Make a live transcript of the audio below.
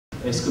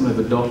Eskom have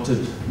adopted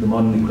the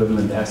modern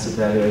equivalent asset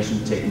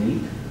valuation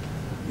technique.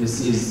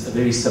 This is a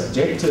very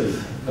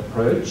subjective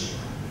approach.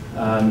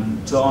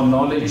 To our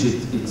knowledge,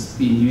 it's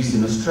been used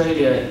in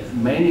Australia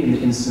mainly in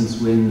the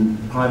instance when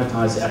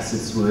privatized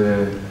assets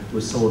were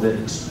sold at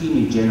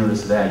extremely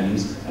generous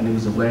values, and it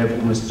was a way of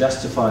almost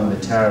justifying the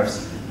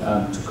tariffs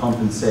to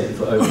compensate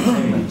for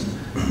overpayment.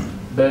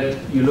 But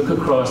you look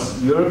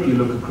across Europe, you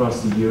look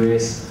across the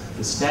US,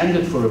 the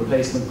standard for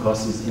replacement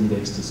cost is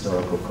indexed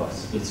historical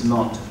costs. It's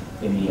not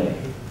MEA.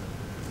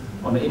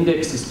 On an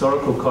indexed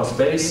historical cost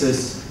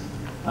basis,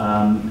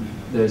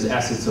 those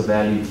assets are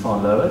valued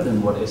far lower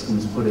than what Eskom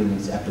has put in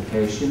its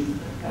application,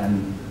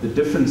 and the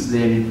difference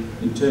then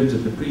in terms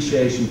of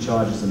depreciation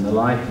charges and the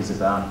like is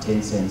about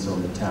 10 cents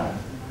on the tariff.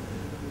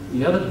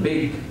 The other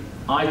big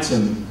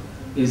item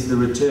is the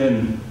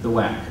return, the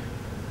WACC.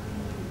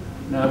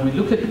 Now, if we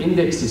look at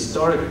indexed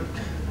historic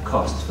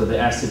cost for the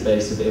asset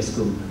base of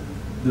Eskom,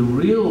 the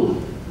real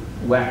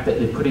WACC that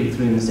they're putting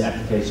through in this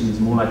application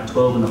is more like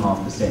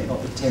 12.5%,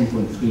 not the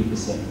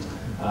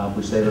 10.3%,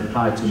 which they've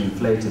applied to an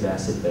inflated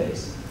asset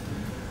base.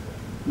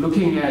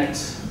 Looking at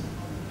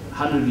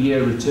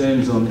 100-year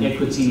returns on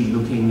equity,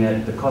 looking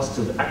at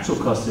the actual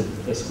cost of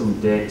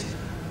Eskom debt,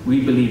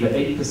 we believe at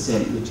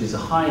 8%, which is a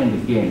high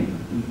end again,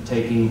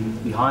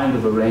 taking the high end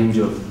of a range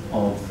of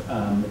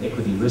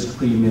equity risk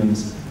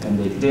premiums and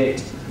their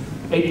debt,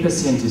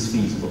 8% is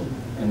feasible.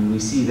 And we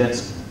see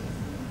that's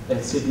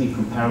certainly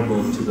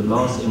comparable to the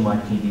last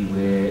NYPD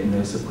where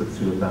NERSA put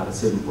through about a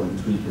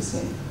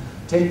 7.3%.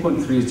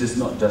 10.3 is just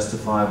not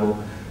justifiable,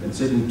 and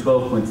certainly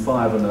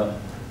 12.5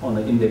 on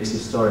an index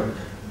historic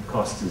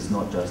cost is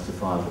not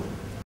justifiable.